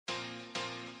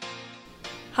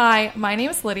Hi, my name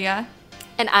is Lydia.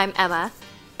 And I'm Emma.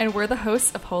 And we're the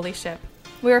hosts of Holy Ship.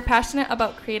 We are passionate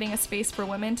about creating a space for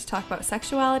women to talk about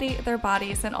sexuality, their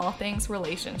bodies, and all things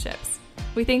relationships.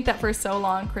 We think that for so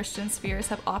long, Christian spheres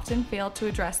have often failed to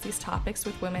address these topics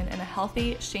with women in a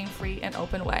healthy, shame-free, and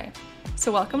open way.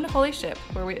 So welcome to Holy Ship,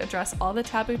 where we address all the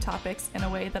taboo topics in a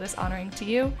way that is honoring to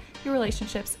you, your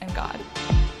relationships, and God.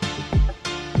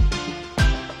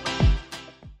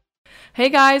 Hey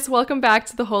guys, welcome back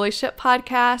to the Holy Ship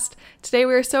podcast. Today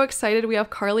we are so excited we have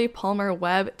Carly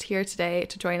Palmer-Webb here today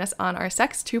to join us on our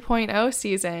Sex 2.0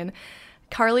 season.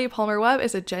 Carly Palmer-Webb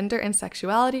is a gender and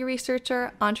sexuality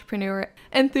researcher, entrepreneur,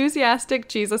 enthusiastic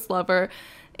Jesus lover,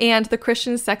 and the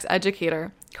Christian sex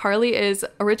educator. Carly is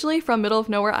originally from middle of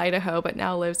nowhere, Idaho, but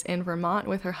now lives in Vermont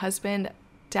with her husband,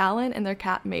 Dallin, and their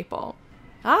cat, Maple.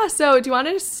 So do you want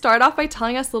to just start off by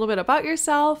telling us a little bit about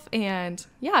yourself and,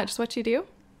 just what you do?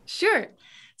 Sure.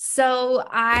 So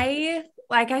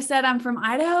like I said, I'm from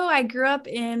Idaho. I grew up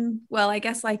I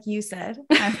guess like you said,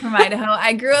 I'm from Idaho.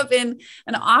 I grew up in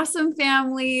an awesome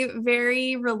family,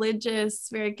 very religious,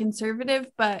 very conservative,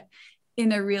 but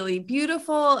in a really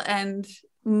beautiful and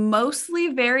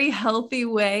mostly very healthy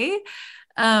way.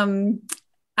 I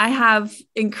have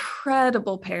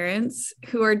incredible parents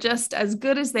who are just as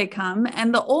good as they come.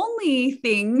 And the only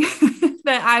thing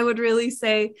that I would really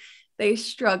say they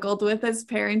struggled with as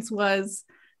parents was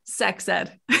sex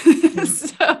ed.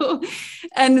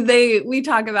 We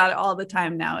talk about it all the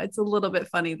time now. It's a little bit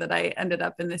funny that I ended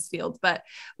up in this field, but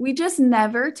we just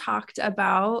never talked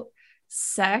about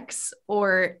sex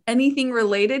or anything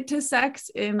related to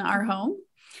sex in our home.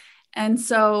 And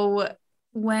so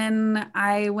when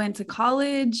I went to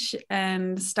college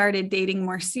and started dating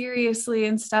more seriously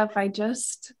and stuff, I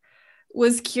just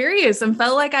was curious and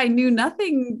felt like I knew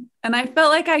nothing. And I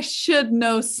felt like I should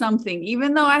know something,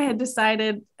 even though I had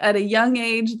decided at a young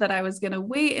age that I was going to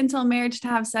wait until marriage to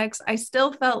have sex. I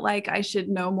still felt like I should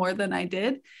know more than I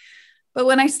did. But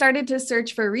when I started to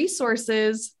search for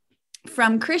resources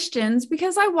from Christians,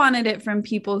 because I wanted it from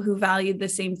people who valued the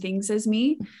same things as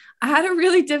me, I had a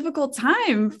really difficult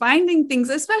time finding things,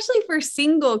 especially for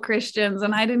single Christians.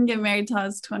 And I didn't get married till I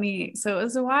was 28. So it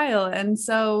was a while. And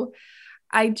so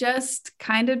I just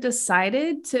kind of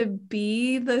decided to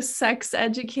be the sex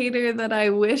educator that I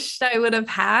wished I would have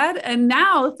had. And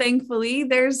now, thankfully,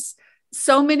 there's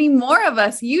so many more of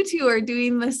us. You two are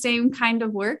doing the same kind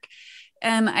of work.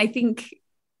 And I think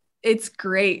it's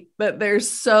great that there's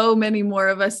so many more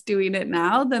of us doing it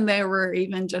now than there were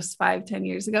even just 5-10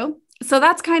 years ago. So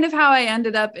that's kind of how I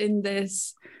ended up in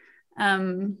this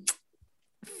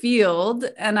field.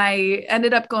 And I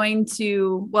ended up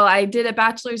I did a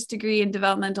bachelor's degree in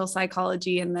developmental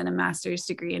psychology and then a master's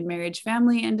degree in marriage,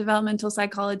 family, and developmental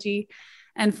psychology,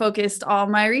 and focused all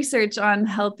my research on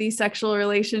healthy sexual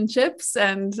relationships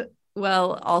and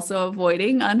also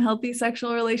avoiding unhealthy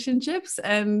sexual relationships.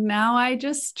 And now I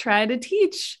just try to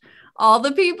teach all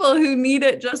the people who need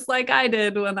it just like I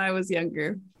did when I was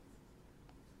younger.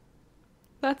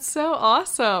 That's so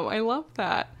awesome. I love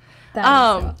that. That is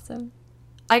so awesome.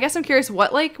 I guess I'm curious,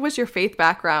 what was your faith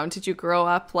background? Did you grow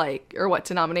up or what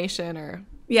denomination or?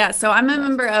 Yeah, so I'm a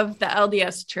member of the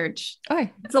LDS Church.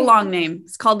 Okay. It's a long name.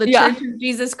 It's called the Church of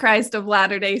Jesus Christ of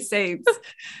Latter-day Saints.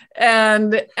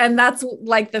 and that's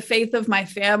like the faith of my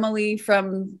family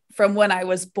from when I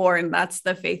was born. That's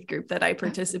the faith group that I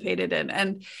participated in.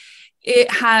 And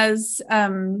it has,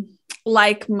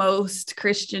 like most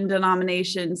Christian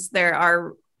denominations, there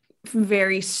are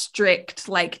very strict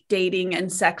dating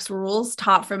and sex rules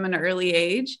taught from an early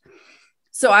age.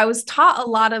 So I was taught a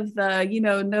lot of the,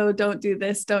 no, don't do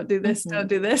this, don't do this, don't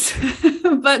do this,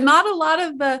 but not a lot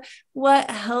of what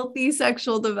healthy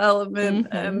sexual development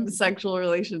and sexual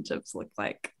relationships look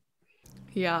like.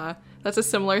 Yeah, that's a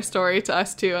similar story to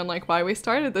us too, and why we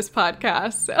started this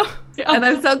podcast. So, yeah. And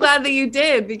I'm so glad that you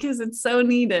did, because it's so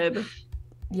needed.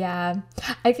 Yeah,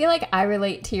 I feel like I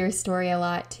relate to your story a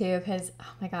lot too, because,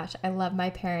 oh my gosh, I love my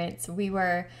parents.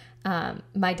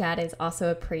 My dad is also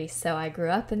a priest, so I grew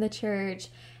up in the church,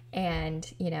 and,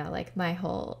 my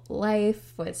whole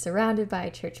life was surrounded by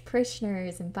church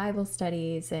parishioners and Bible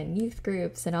studies and youth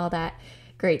groups and all that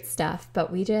great stuff.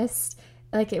 But we just,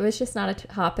 it was just not a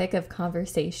topic of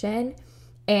conversation.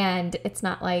 And it's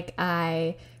not like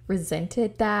I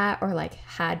resented that or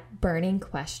had burning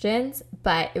questions,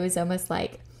 but it was almost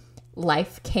like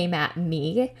life came at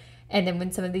me. And then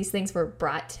when some of these things were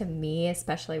brought to me,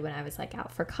 especially when I was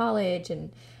out for college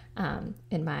and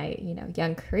in my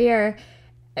young career,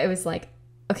 it was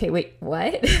okay, wait,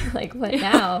 what? What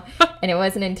now? And it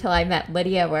wasn't until I met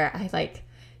Lydia where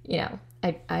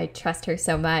I trust her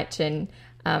so much, and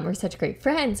we're such great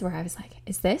friends, where I was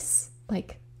is this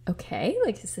like, okay,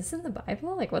 like, is this in the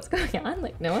Bible? Like, what's going on?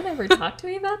 Like, no one ever talked to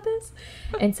me about this.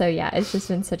 And so, yeah, it's just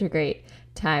been such a great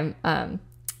time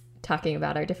talking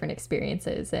about our different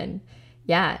experiences. And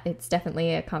yeah, it's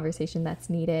definitely a conversation that's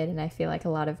needed. And I feel like a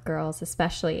lot of girls,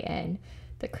 especially in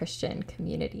the Christian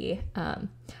community,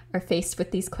 are faced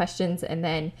with these questions and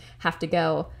then have to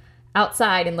go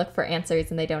outside and look for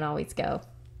answers. And they don't always go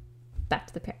back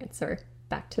to the parents or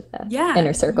back to the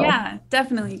inner circle. Yeah,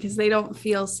 definitely. Because they don't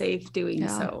feel safe doing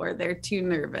so, or they're too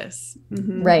nervous.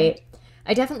 Mm-hmm. Right.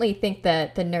 I definitely think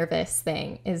that the nervous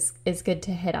thing is good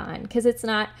to hit on, because it's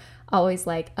not always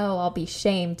like, oh, I'll be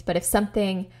shamed. But if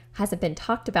something hasn't been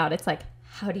talked about, it's like,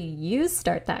 how do you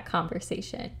start that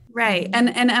conversation? Right.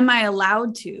 And am I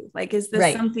allowed to? Like, is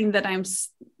this something that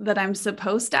I'm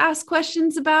supposed to ask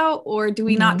questions about, or do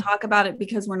we not talk about it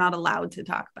because we're not allowed to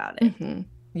talk about it? Mm-hmm.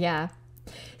 Yeah.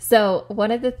 So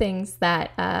one of the things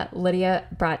that Lydia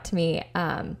brought to me,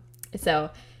 so,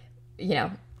 you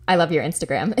know, I love your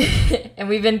Instagram and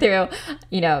we've been through,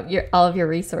 you know, all of your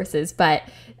resources, but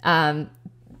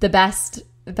the best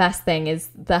thing is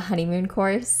the honeymoon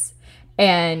course.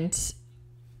 And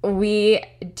we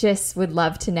just would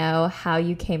love to know how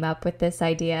you came up with this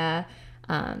idea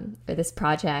or this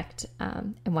project,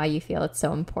 and why you feel it's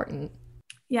so important.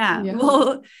 Yeah.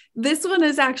 Well, this one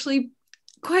is actually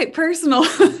quite personal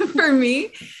for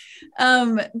me,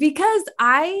 because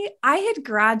I had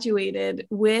graduated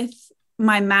with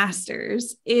my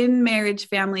master's in marriage,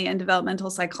 family, and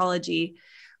developmental psychology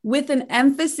with an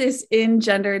emphasis in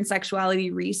gender and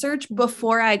sexuality research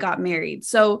before I got married.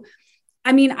 So,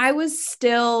 I mean, I was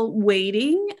still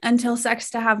waiting until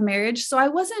sex to have marriage. So I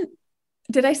wasn't,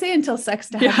 did I say until sex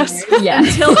to have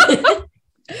marriage? Yeah.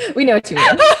 We know what you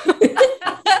mean.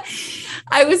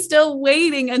 I was still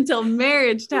waiting until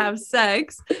marriage to have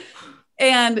sex.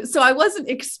 And so I wasn't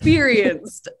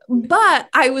experienced, but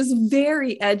I was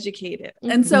very educated.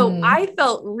 And so I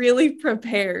felt really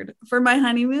prepared for my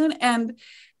honeymoon. And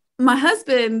my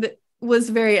husband was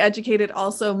very educated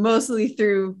also, mostly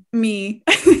through me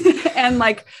and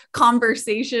like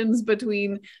conversations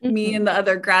between me and the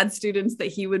other grad students that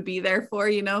he would be there for,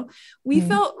 you know, we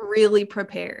felt really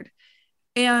prepared.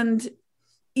 And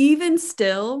even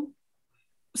still,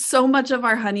 so much of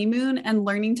our honeymoon and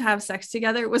learning to have sex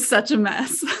together was such a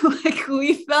mess. Like,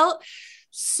 we felt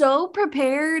so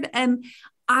prepared, and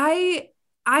I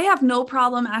have no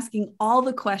problem asking all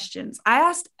the questions. I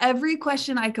asked every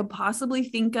question I could possibly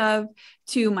think of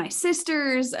to my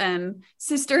sisters and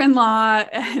sister-in-law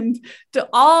and to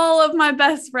all of my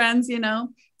best friends, you know,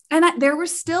 and there were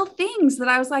still things that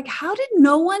I was like, how did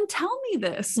no one tell me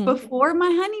this before my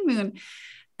honeymoon?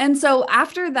 And so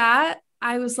after that,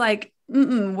 I was like,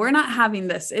 we're not having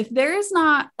this. If there is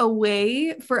not a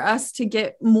way for us to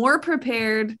get more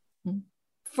prepared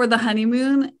for the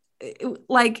honeymoon,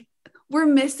 like, we're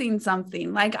missing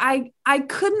something. Like, I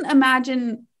couldn't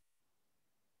imagine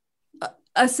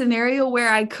a scenario where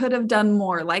I could have done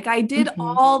more. Like, I did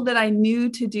all that I knew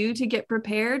to do to get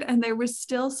prepared, and there was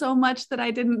still so much that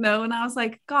I didn't know. And I was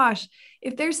like, gosh,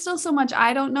 if there's still so much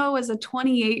I don't know as a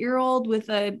 28-year-old with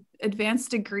an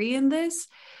advanced degree in this,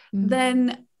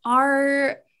 then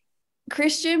our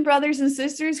Christian brothers and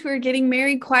sisters who are getting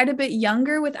married quite a bit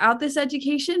younger without this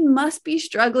education must be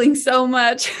struggling so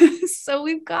much. So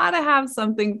we've got to have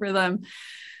something for them.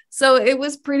 So it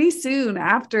was pretty soon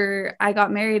after I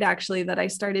got married, actually, that I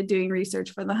started doing research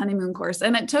for the honeymoon course.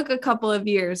 And it took a couple of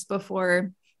years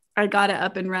before I got it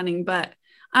up and running, but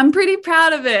I'm pretty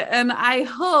proud of it. And I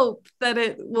hope that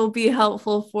it will be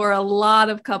helpful for a lot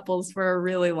of couples for a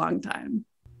really long time.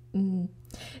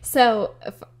 So,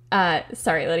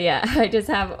 sorry, Lydia, I just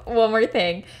have one more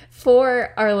thing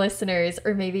for our listeners,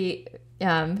 or maybe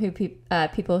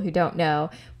people who don't know,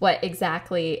 what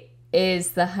exactly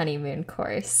is the honeymoon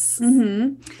course?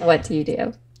 What do you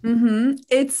do?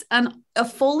 It's a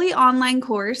fully online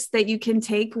course that you can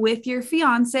take with your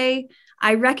fiance.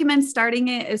 I recommend starting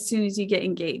it as soon as you get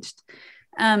engaged.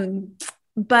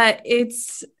 But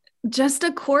it's just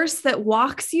a course that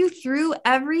walks you through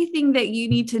everything that you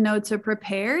need to know to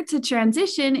prepare to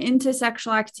transition into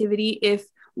sexual activity if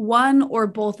one or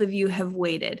both of you have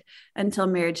waited until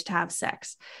marriage to have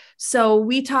sex. So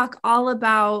we talk all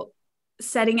about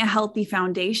setting a healthy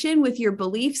foundation with your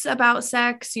beliefs about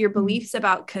sex, your beliefs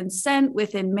about consent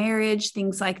within marriage,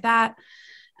 things like that.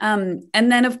 And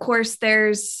then, of course,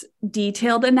 there's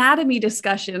detailed anatomy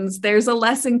discussions. There's a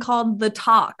lesson called The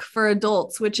Talk for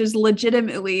adults, which is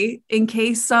legitimately, in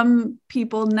case some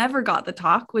people never got the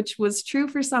talk, which was true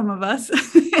for some of us.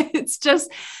 It's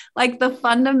just like the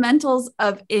fundamentals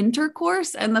of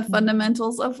intercourse and the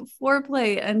fundamentals of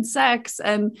foreplay and sex.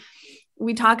 And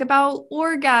we talk about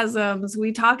orgasms,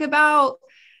 we talk about,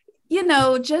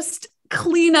 just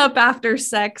cleanup after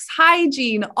sex,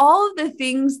 hygiene, all of the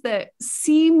things that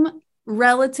seem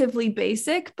relatively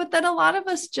basic, but that a lot of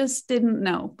us just didn't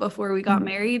know before we got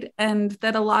married, and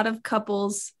that a lot of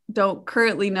couples don't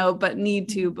currently know, but need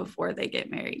to before they get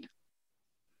married.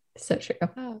 So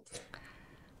true.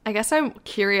 I guess I'm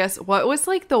curious, what was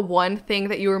like the one thing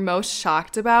that you were most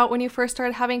shocked about when you first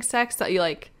started having sex that you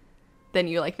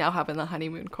now have in the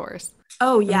honeymoon course?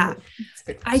 Oh yeah.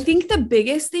 I think the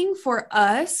biggest thing for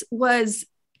us was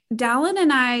Dallin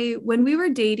and I, when we were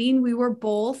dating, we were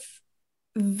both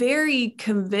very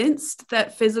convinced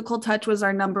that physical touch was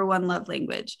our number one love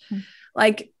language.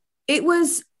 Like, it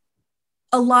was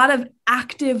a lot of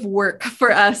active work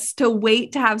for us to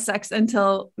wait to have sex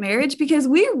until marriage, because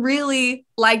we really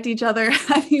liked each other.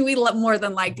 I mean, we more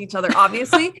than liked each other,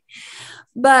 obviously,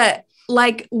 but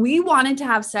like, we wanted to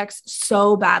have sex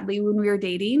so badly when we were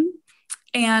dating.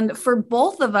 And for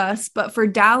both of us, but for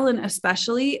Dallin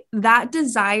especially, that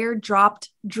desire dropped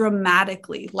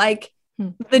dramatically, like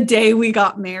the day we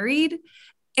got married.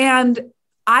 And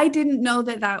I didn't know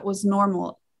that that was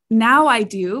normal. Now I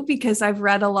do, because I've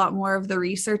read a lot more of the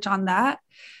research on that.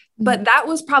 But that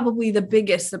was probably the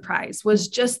biggest surprise, was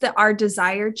just that our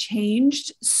desire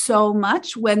changed so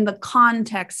much when the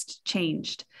context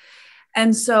changed.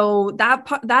 And so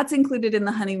that's included in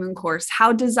the honeymoon course,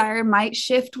 how desire might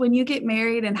shift when you get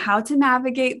married and how to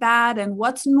navigate that and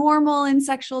what's normal in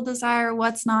sexual desire,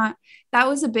 what's not. That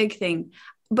was a big thing.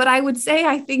 But I would say,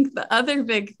 I think the other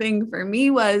big thing for me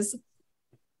was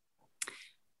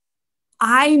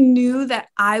I knew that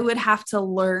I would have to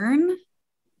learn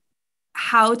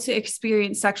how to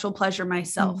experience sexual pleasure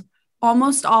myself.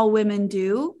 Almost all women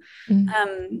do.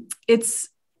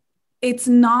 It's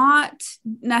not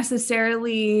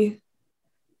necessarily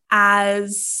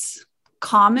as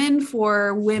common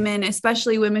for women,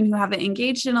 especially women who haven't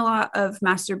engaged in a lot of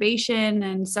masturbation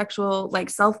and sexual, like,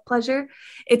 self-pleasure.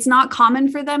 It's not common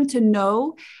for them to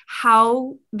know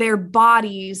how their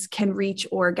bodies can reach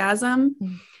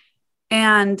orgasm.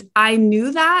 And I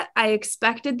knew that, I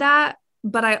expected that,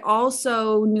 but I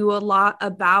also knew a lot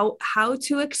about how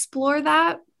to explore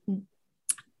that.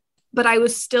 But I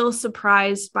was still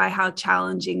surprised by how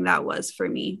challenging that was for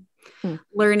me.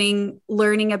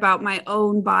 Learning about my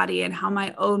own body and how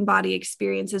my own body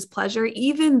experiences pleasure,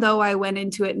 even though I went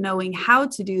into it knowing how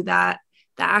to do that,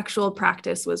 the actual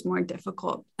practice was more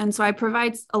difficult. And so I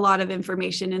provide a lot of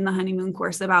information in the honeymoon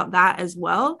course about that as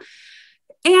well,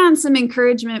 and some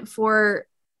encouragement for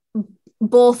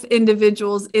both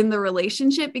individuals in the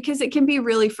relationship, because it can be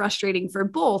really frustrating for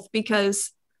both,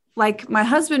 because like, my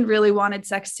husband really wanted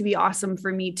sex to be awesome for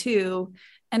me too.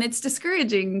 And it's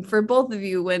discouraging for both of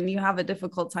you when you have a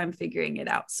difficult time figuring it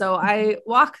out. So I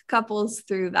walk couples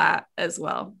through that as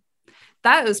well.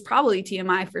 That was probably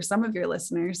TMI for some of your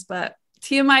listeners, but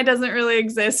TMI doesn't really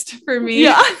exist for me.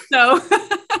 Yeah. So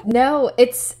no,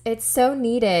 it's so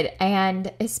needed.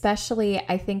 And especially,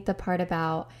 I think the part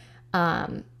about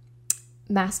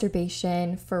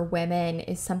masturbation for women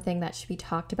is something that should be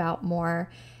talked about more,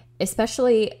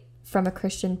 especially from a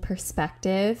Christian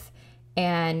perspective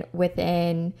and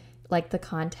within, like, the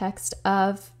context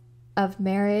of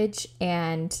marriage.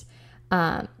 And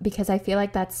because I feel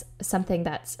like that's something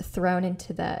that's thrown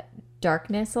into the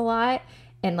darkness a lot,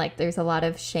 and like there's a lot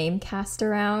of shame cast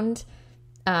around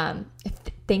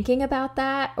thinking about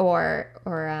that, or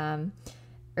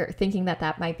thinking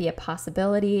that might be a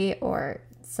possibility or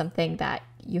something that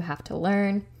you have to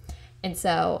learn. And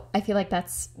so I feel like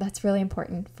that's really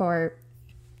important for,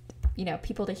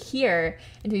 people to hear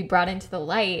and to be brought into the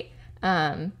light,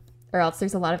 or else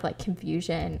there's a lot of, like,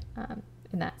 confusion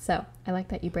in that. So I like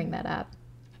that you bring that up.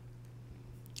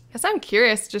 Because I'm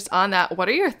curious just on that. What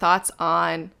are your thoughts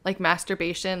on, like,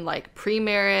 masturbation, like,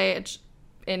 pre-marriage,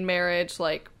 in marriage?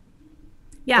 Like,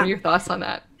 yeah. What are your thoughts on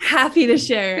that? Happy to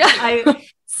share.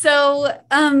 So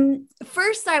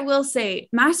first, I will say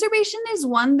masturbation is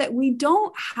one that we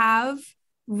don't have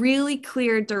really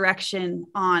clear direction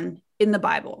on in the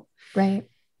Bible. Right.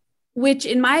 Which,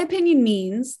 in my opinion,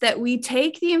 means that we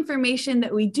take the information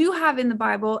that we do have in the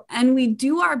Bible and we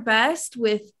do our best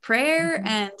with prayer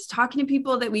and talking to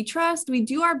people that we trust. We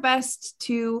do our best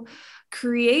to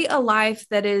create a life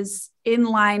that is in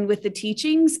line with the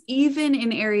teachings, even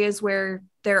in areas where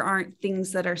there aren't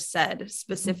things that are said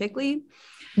specifically,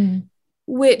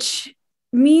 which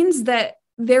means that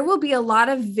there will be a lot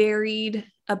of varied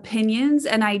opinions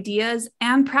and ideas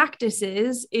and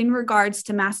practices in regards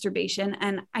to masturbation.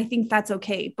 And I think that's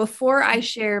okay. Before I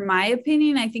share my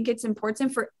opinion, I think it's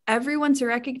important for everyone to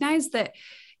recognize that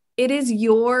it is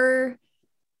your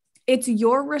it's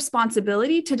your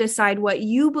responsibility to decide what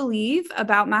you believe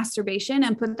about masturbation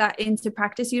and put that into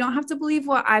practice. You don't have to believe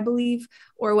what I believe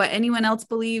or what anyone else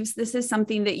believes. This is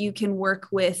something that you can work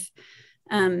with,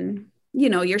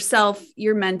 yourself,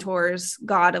 your mentors,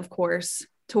 God, of course,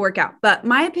 to work out. But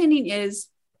my opinion is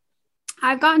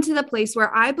I've gotten to the place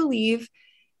where I believe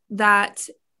that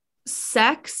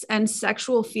sex and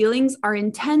sexual feelings are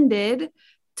intended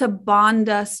to bond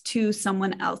us to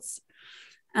someone else.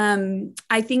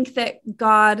 I think that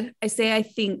God, I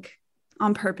think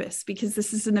on purpose because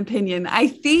this is an opinion. I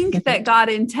think that God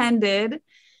intended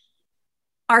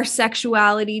our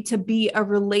sexuality to be a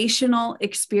relational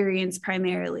experience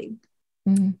primarily.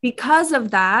 Mm-hmm. Because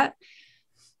of that,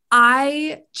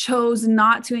 I chose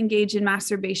not to engage in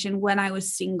masturbation when I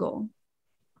was single.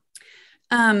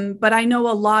 But I know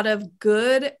a lot of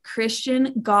good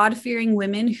Christian, God-fearing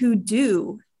women who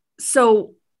do.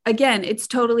 So again, it's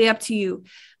totally up to you.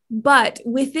 But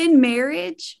within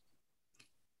marriage,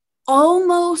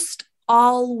 almost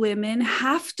all women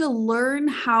have to learn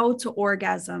how to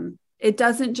orgasm. It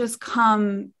doesn't just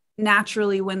come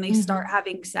naturally when they start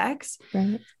having sex.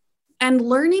 Right. And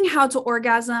learning how to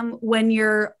orgasm when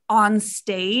you're on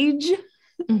stage,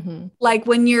 like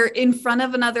when you're in front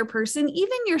of another person,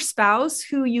 even your spouse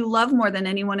who you love more than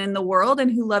anyone in the world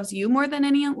and who loves you more than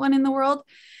anyone in the world,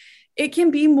 it can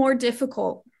be more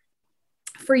difficult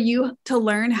for you to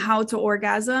learn how to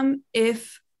orgasm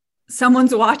if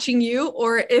someone's watching you,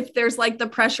 or if there's like the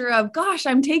pressure of, gosh,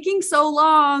 I'm taking so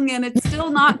long and it's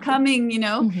still not coming,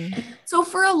 So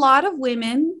for a lot of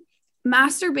women,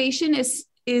 masturbation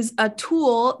is a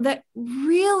tool that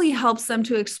really helps them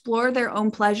to explore their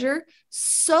own pleasure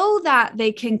so that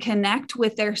they can connect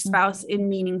with their spouse in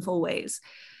meaningful ways.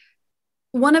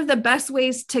 One of the best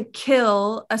ways to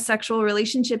kill a sexual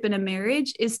relationship in a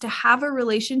marriage is to have a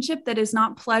relationship that is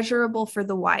not pleasurable for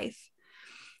the wife.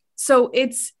 So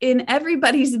it's in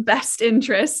everybody's best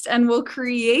interest and will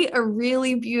create a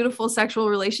really beautiful sexual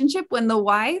relationship when the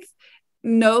wife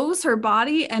knows her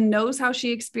body and knows how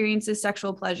she experiences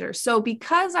sexual pleasure. So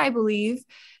because I believe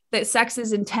that sex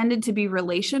is intended to be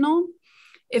relational,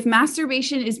 if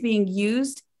masturbation is being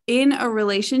used in a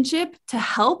relationship to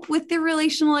help with the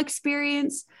relational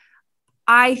experience,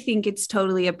 I think it's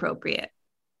totally appropriate.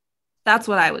 That's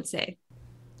what I would say.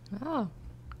 Oh,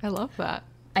 I love that.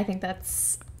 I think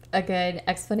that's a good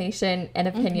explanation and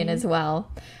opinion as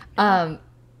well.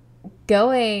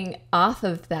 Going off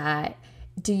of that,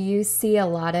 do you see a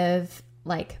lot of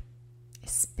like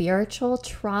spiritual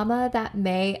trauma that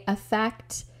may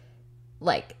affect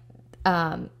like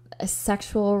a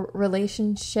sexual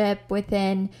relationship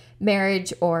within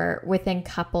marriage or within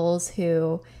couples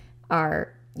who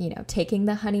are, taking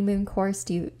the honeymoon course?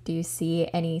 Do you see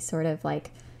any sort of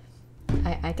like,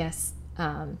 I guess,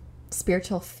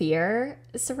 spiritual fear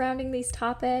surrounding these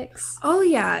topics? Oh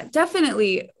yeah,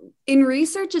 definitely. In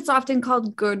research, it's often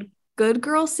called good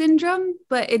girl syndrome,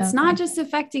 but it's not just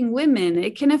affecting women.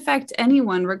 It can affect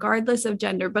anyone regardless of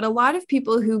gender. But a lot of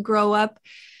people who grow up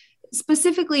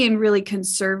specifically in really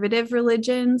conservative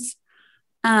religions,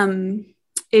 in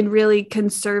really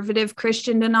conservative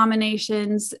Christian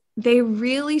denominations, they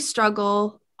really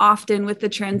struggle often with the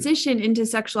transition into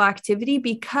sexual activity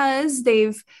because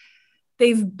they've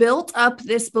built up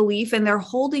this belief and they're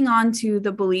holding on to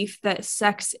the belief that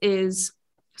sex is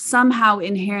somehow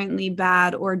inherently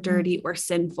bad or dirty or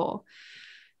sinful.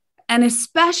 And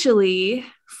especially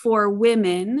for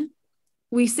women,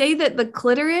 we say that the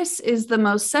clitoris is the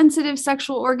most sensitive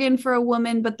sexual organ for a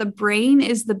woman, but the brain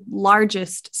is the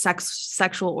largest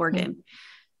sexual organ.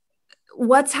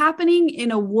 What's happening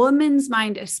in a woman's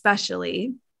mind,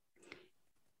 especially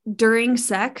during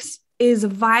sex, is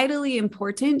vitally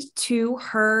important to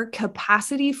her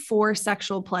capacity for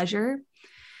sexual pleasure.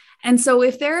 And so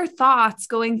if there are thoughts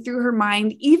going through her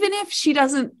mind, even if she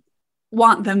doesn't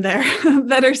want them there,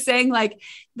 that are saying like,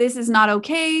 this is not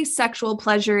okay, sexual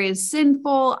pleasure is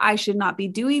sinful, I should not be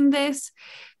doing this,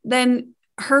 then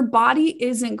her body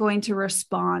isn't going to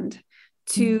respond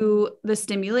to the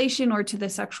stimulation or to the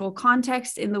sexual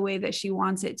context in the way that she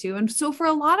wants it to. And so for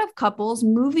a lot of couples,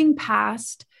 moving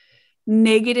past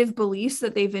negative beliefs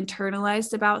that they've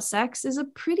internalized about sex is a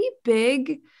pretty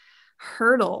big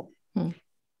hurdle.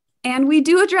 And we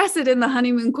do address it in the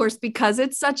honeymoon course because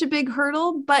it's such a big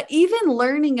hurdle, but even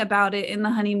learning about it in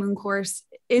the honeymoon course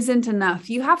isn't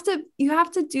enough. You have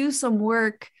to do some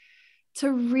work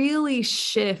to really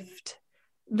shift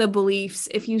the beliefs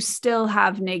if you still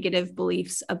have negative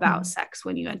beliefs about sex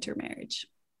when you enter marriage.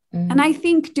 And I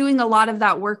think doing a lot of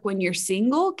that work when you're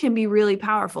single can be really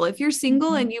powerful. If you're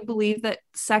single and you believe that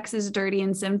sex is dirty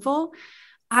and sinful,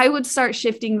 I would start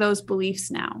shifting those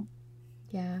beliefs now.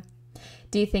 Yeah.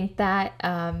 Do you think that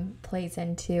plays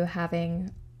into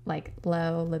having like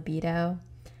low libido?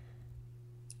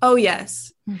 Oh,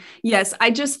 yes. Yes.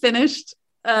 I just finished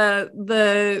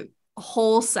the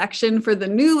whole section for the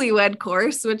newlywed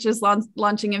course, which is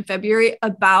launching in February,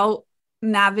 about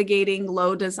navigating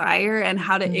low desire and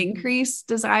how to increase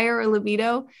desire or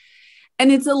libido.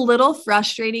 And it's a little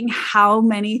frustrating how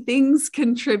many things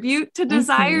contribute to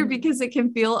desire because it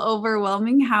can feel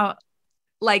overwhelming how,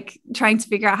 like, trying to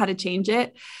figure out how to change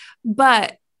it.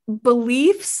 But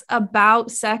beliefs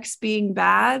about sex being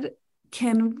bad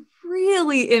can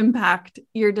really impact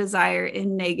your desire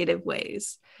in negative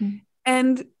ways.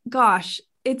 And gosh,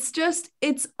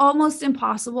 it's almost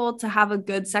impossible to have a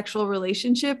good sexual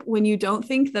relationship when you don't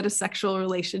think that a sexual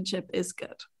relationship is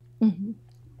good.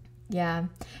 Yeah.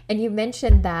 And you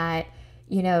mentioned that,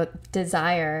 you know,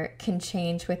 desire can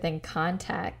change within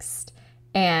context.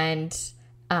 And,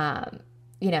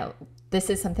 you know, this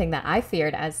is something that I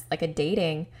feared as like a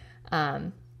dating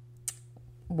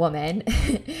woman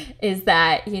is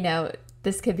that, you know,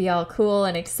 this could be all cool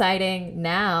and exciting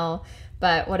now,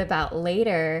 but what about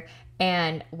later?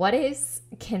 And what is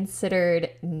considered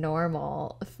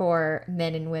normal for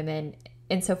men and women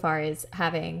insofar as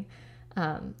having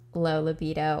low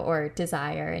libido or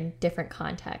desire in different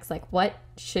contexts? Like, what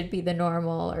should be the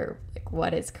normal, or like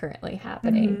what is currently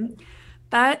happening?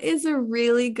 That is a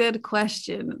really good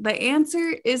question. The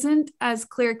answer isn't as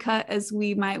clear-cut as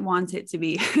we might want it to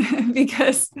be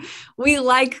because we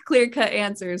like clear-cut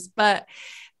answers, but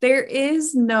there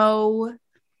is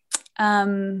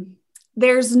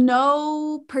there's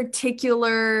no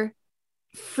particular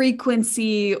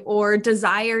frequency or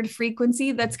desired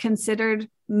frequency that's considered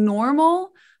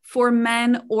normal for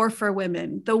men or for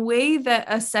women. The way that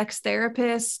a sex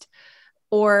therapist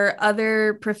or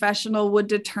other professional would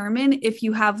determine if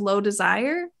you have low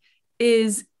desire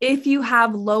is if you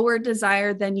have lower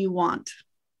desire than you want.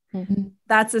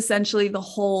 That's essentially the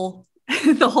whole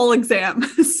exam.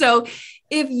 So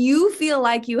if you feel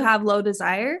like you have low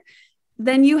desire,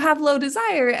 then you have low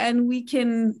desire, and we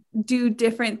can do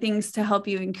different things to help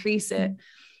you increase it.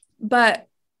 But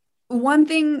one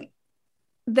thing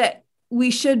that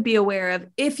we should be aware of,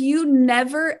 if you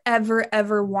never, ever,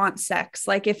 ever want sex,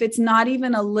 like if it's not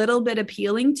even a little bit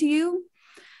appealing to you,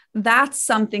 that's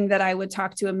something that I would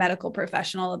talk to a medical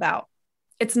professional about.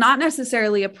 It's not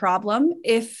necessarily a problem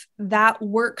if that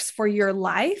works for your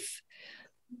life,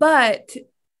 but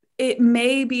it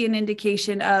may be an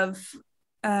indication of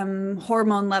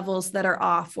hormone levels that are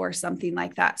off or something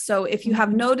like that. So if you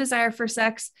have no desire for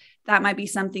sex, that might be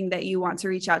something that you want to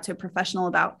reach out to a professional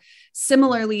about.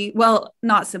 Similarly, well,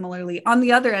 not similarly, on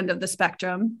the other end of the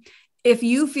spectrum, if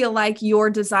you feel like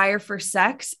your desire for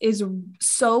sex is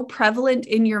so prevalent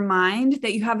in your mind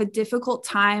that you have a difficult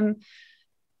time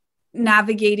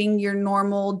navigating your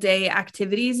normal day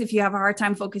activities, if you have a hard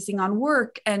time focusing on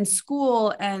work and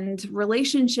school and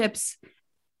relationships,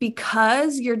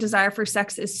 because your desire for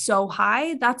sex is so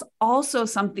high, that's also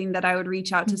something that I would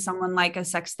reach out to someone like a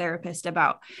sex therapist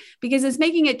about, because it's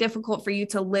making it difficult for you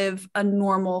to live a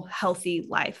normal, healthy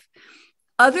life.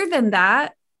 Other than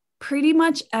that, pretty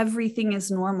much everything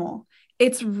is normal.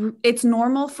 It's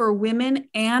normal for women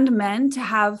and men to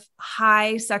have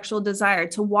high sexual desire,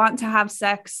 to want to have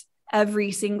sex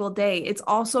every single day. It's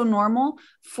also normal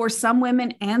for some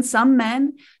women and some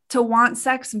men to want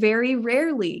sex very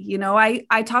rarely. You know,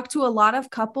 I talk to a lot of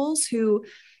couples who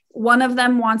one of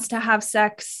them wants to have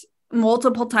sex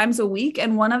multiple times a week,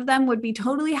 and one of them would be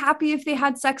totally happy if they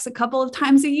had sex a couple of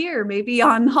times a year, maybe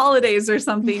on holidays or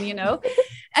something, you know,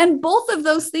 and both of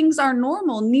those things are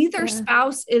normal. Neither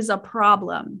spouse is a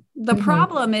problem. The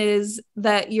problem is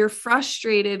that you're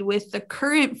frustrated with the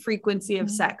current frequency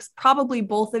of sex, probably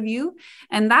both of you.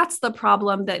 And that's the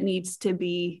problem that needs to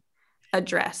be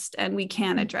addressed, and we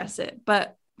can address it.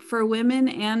 But for women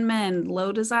and men,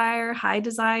 low desire, high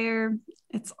desire,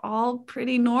 it's all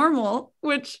pretty normal,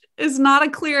 which is not a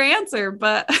clear answer,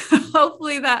 but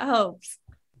hopefully that helps.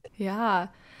 Yeah.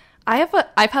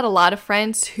 I've had a lot of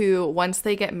friends who, once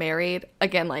they get married,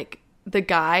 again, like the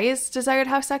guy's desire to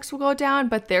have sex will go down,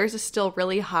 but theirs is still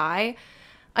really high.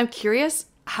 I'm curious,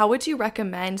 how would you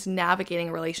recommend navigating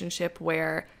a relationship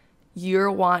where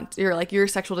your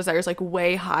sexual desire is like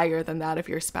way higher than that of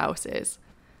your spouse's?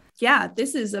 Yeah,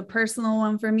 this is a personal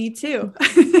one for me too.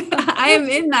 I am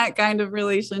in that kind of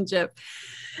relationship.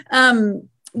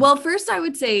 Well, first I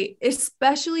would say,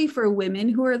 especially for women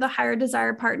who are the higher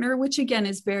desire partner, which again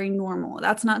is very normal.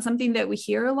 That's not something that we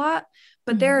hear a lot,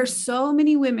 but there are so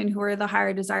many women who are the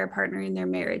higher desire partner in their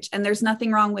marriage, and there's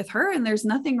nothing wrong with her and there's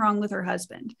nothing wrong with her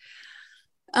husband.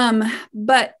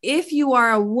 But if you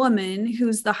are a woman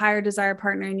who's the higher desire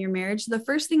partner in your marriage, the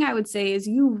first thing I would say is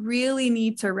you really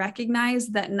need to recognize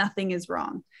that nothing is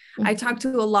wrong. Mm-hmm. I talk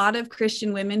to a lot of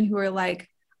Christian women who are like,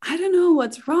 I don't know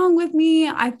what's wrong with me.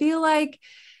 I feel like,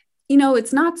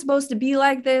 it's not supposed to be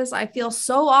like this. I feel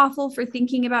so awful for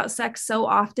thinking about sex so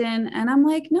often. And I'm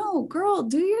like, no, girl,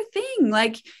 do your thing.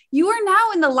 Like, you are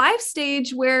now in the life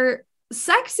stage where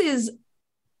sex is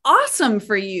awesome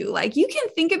for you. Like, you can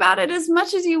think about it as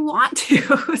much as you want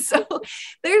to. So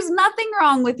there's nothing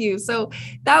wrong with you. So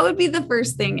that would be the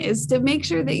first thing, is to make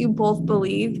sure that you both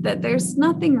believe that there's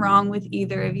nothing wrong with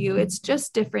either of you. It's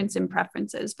just difference in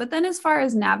preferences. But then as far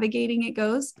as navigating it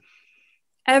goes,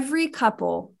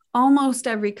 almost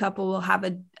every couple will have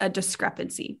a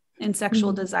discrepancy in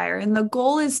sexual desire. And the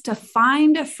goal is to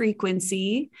find a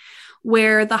frequency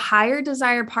where the higher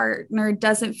desire partner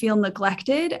doesn't feel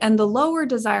neglected and the lower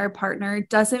desire partner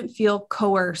doesn't feel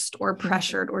coerced or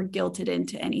pressured or guilted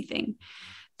into anything.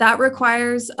 That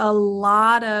requires a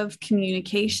lot of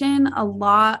communication, a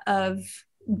lot of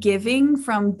giving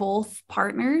from both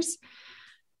partners.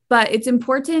 But it's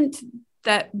important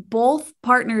that both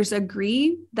partners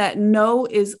agree that no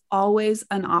is always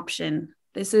an option.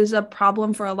 This is a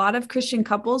problem for a lot of Christian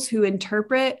couples who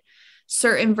interpret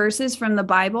certain verses from the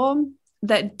Bible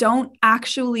that don't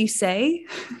actually say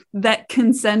that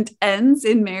consent ends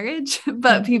in marriage,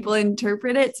 but people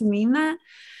interpret it to mean that.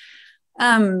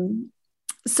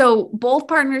 So both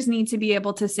partners need to be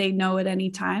able to say no at any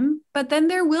time, but then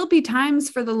there will be times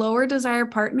for the lower desire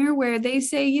partner where they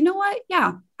say, you know what?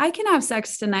 Yeah, I can have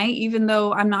sex tonight, even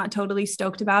though I'm not totally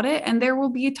stoked about it. And there will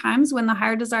be times when the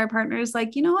higher desire partner is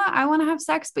like, you know what? I want to have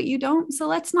sex, but you don't. So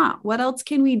let's not. What else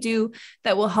can we do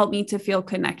that will help me to feel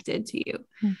connected to you?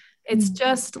 Mm-hmm. It's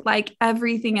just like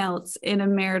everything else in a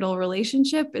marital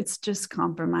relationship. It's just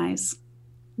compromise.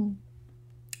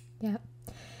 Yeah.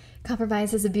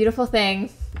 Compromise is a beautiful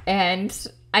thing. And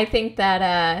I think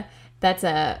that that's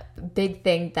a big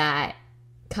thing that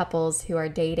couples who are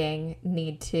dating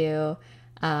need to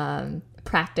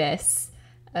practice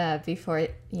before,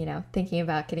 thinking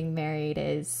about getting married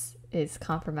is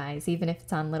compromise, even if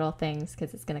it's on little things,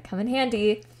 because it's going to come in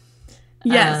handy.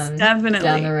 Yes, definitely.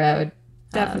 Down the road.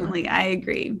 Definitely. I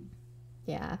agree.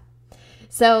 Yeah.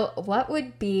 So what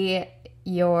would be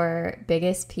your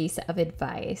biggest piece of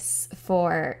advice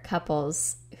for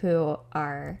couples who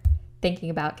are thinking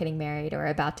about getting married or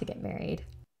about to get married?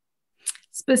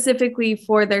 Specifically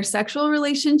for their sexual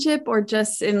relationship, or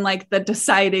just in like the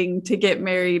deciding to get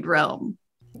married realm?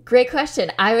 Great question.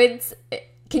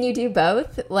 Can you do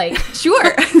both? Like,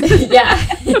 sure. Yeah.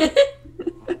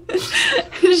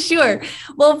 Sure.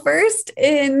 Well, first,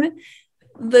 in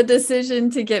the decision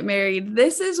to get married,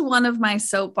 this is one of my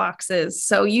soapboxes.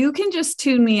 So you can just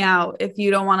tune me out if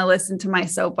you don't want to listen to my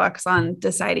soapbox on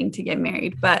deciding to get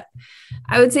married. But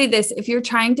I would say this: if you're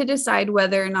trying to decide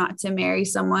whether or not to marry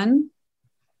someone,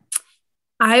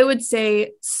 I would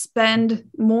say spend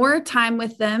more time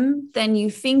with them than you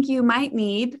think you might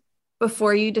need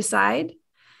before you decide.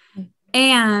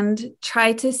 And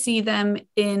try to see them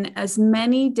in as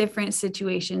many different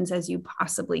situations as you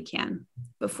possibly can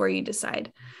before you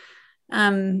decide.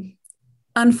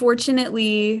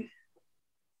 Unfortunately,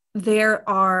 there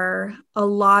are a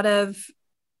lot of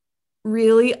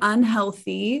really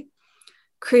unhealthy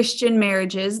Christian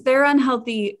marriages. They're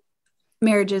unhealthy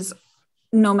marriages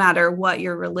no matter what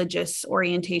your religious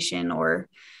orientation or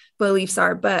beliefs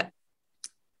are. But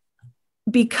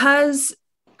because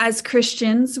as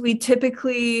Christians, we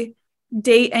typically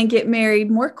date and get married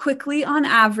more quickly on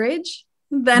average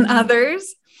than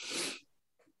others,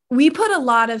 we put a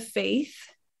lot of faith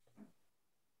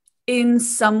in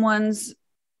someone's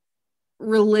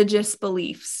religious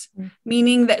beliefs,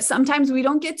 meaning that sometimes we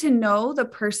don't get to know the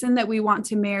person that we want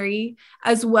to marry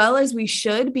as well as we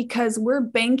should, because we're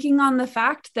banking on the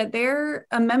fact that they're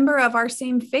a member of our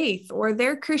same faith or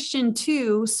they're Christian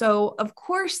too. So of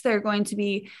course they're going to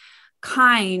be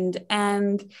kind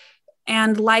and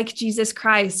like Jesus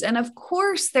Christ. And of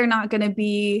course they're not going to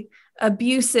be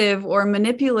abusive or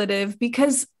manipulative,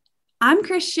 because I'm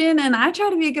Christian and I try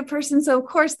to be a good person. So of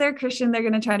course they're Christian. They're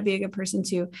going to try to be a good person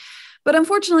too. But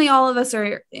unfortunately, all of us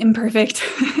are imperfect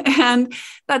and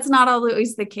that's not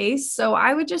always the case. So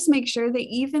I would just make sure that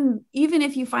even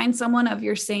if you find someone of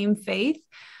your same faith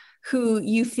who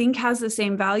you think has the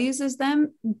same values as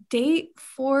them, date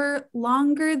for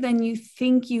longer than you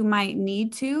think you might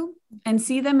need to, and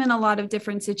see them in a lot of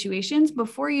different situations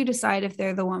before you decide if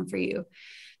they're the one for you.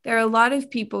 There are a lot of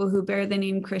people who bear the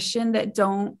name Christian that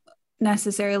don't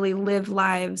necessarily live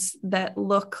lives that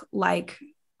look like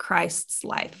Christ's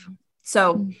life.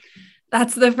 So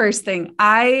that's the first thing.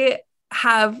 I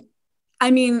have,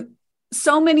 I mean,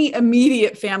 so many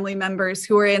immediate family members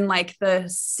who are in like the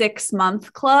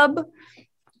 6-month club,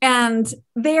 and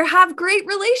they have great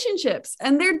relationships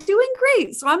and they're doing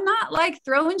great. So I'm not like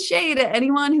throwing shade at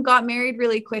anyone who got married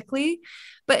really quickly.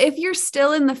 But if you're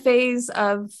still in the phase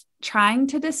of trying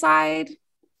to decide,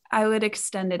 I would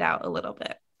extend it out a little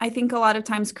bit. I think a lot of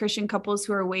times Christian couples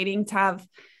who are waiting to have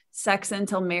sex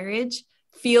until marriage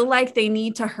feel like they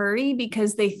need to hurry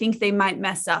because they think they might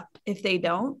mess up if they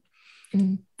don't.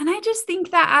 Mm. And I just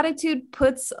think that attitude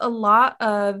puts a lot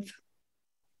of,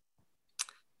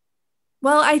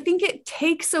 well, I think it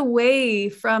takes away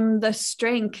from the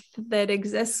strength that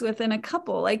exists within a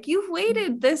couple. Like, you've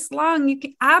waited this long, you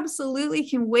absolutely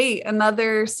can wait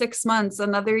another 6 months,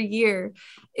 another year.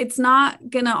 It's not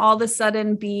going to all of a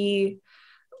sudden be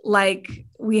like,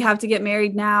 we have to get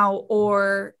married now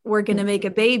or we're going to make a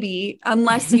baby,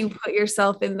 unless you put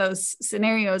yourself in those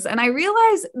scenarios. And I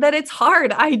realize that it's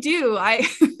hard. I've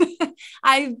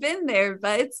been there,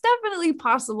 but it's definitely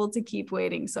possible to keep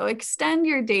waiting. So extend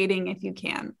your dating if you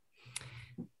can.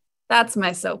 That's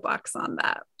my soapbox on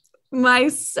that. My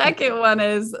second one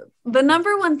is, the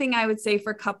number one thing I would say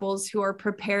for couples who are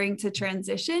preparing to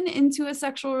transition into a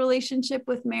sexual relationship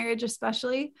with marriage,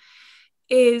 especially,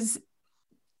 is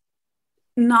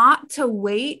not to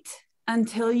wait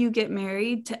until you get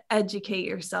married to educate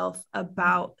yourself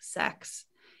about sex,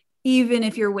 even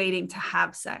if you're waiting to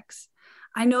have sex.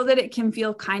 I know that it can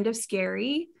feel kind of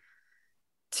scary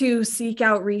to seek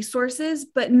out resources,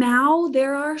 but now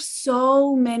there are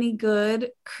so many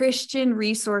good Christian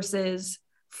resources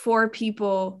for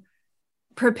people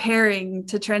preparing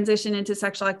to transition into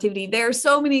sexual activity. There are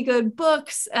so many good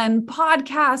books and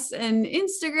podcasts and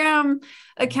Instagram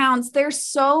accounts. There's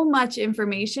so much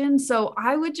information. So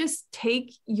I would just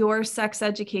take your sex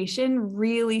education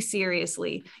really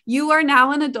seriously. You are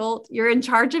now an adult. You're in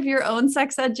charge of your own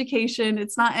sex education.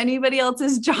 It's not anybody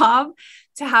else's job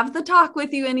to have the talk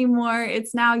with you anymore.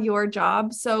 It's now your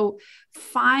job. So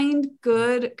find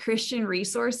good Christian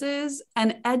resources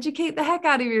and educate the heck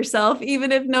out of yourself,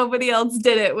 even if nobody else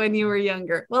did it when you were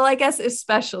younger. Well, I guess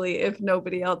especially if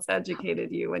nobody else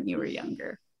educated you when you were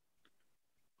younger.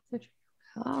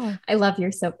 Oh, I love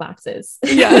your soapboxes.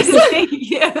 Yes.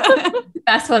 Yeah.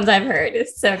 Best ones I've heard.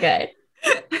 It's so good.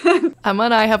 Emma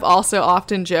and I have also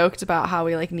often joked about how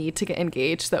we like need to get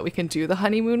engaged so that we can do the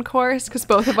honeymoon course, because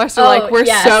both of us are we're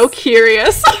so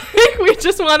curious. We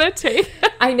just want to take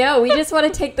I know, we just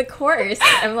want to take the course.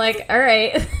 I'm like, all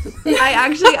right.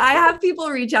 I have people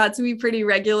reach out to me pretty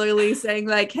regularly saying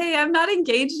like, hey, I'm not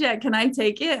engaged yet, can I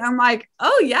take it? I'm like,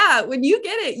 oh yeah, when you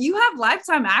get it, you have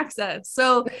lifetime access.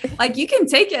 So like, you can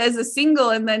take it as a single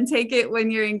and then take it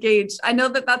when you're engaged. I know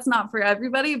that that's not for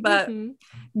everybody, but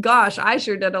gosh, I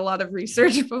sure did a lot of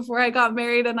research before I got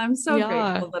married, and I'm so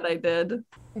grateful that I did.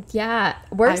 Yeah,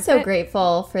 we're so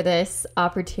grateful for this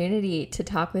opportunity to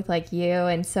talk with like you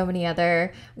and so many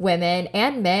other women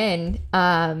and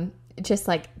men, just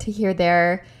like to hear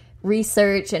their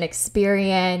research and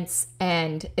experience.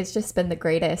 And it's just been the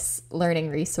greatest learning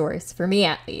resource for me,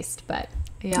 at least. But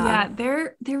yeah,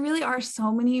 there really are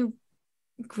so many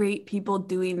great people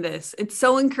doing this. It's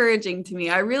so encouraging to me.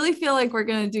 I really feel like we're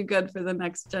going to do good for the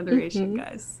next generation,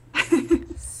 guys.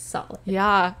 Solid.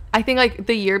 Yeah. I think like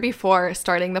the year before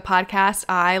starting the podcast,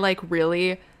 I like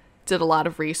really did a lot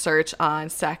of research on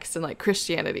sex and like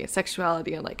Christianity and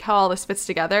sexuality and like how all this fits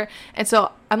together. And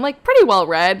so I'm like pretty well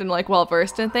read and like well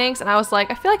versed in things. And I was like,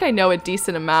 I feel like I know a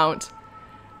decent amount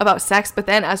about sex. But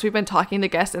then as we've been talking to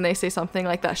guests and they say something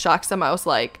like that shocks them, I was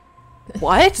like,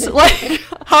 what? Like,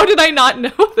 how did I not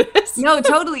know this? No,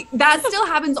 totally. That still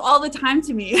happens all the time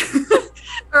to me.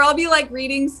 Or I'll be like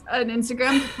reading an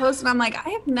Instagram post and I'm like, I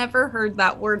have never heard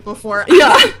that word before. Yeah.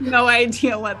 I have no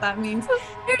idea what that means.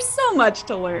 There's so much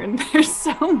to learn. There's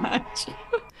so much.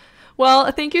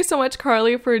 Well, thank you so much,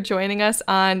 Carly, for joining us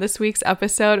on this week's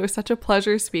episode. It was such a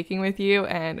pleasure speaking with you,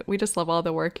 and we just love all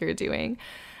the work you're doing.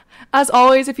 As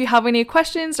always, if you have any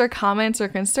questions or comments or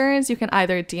concerns, you can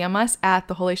either DM us at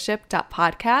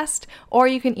theholyship.podcast or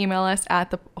you can email us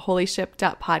at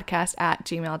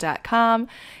theholyship.podcast@gmail.com.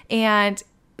 And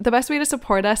the best way to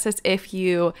support us is if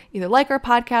you either like our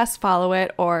podcast, follow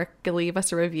it, or leave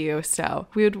us a review. So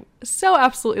we would so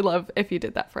absolutely love if you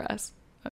did that for us.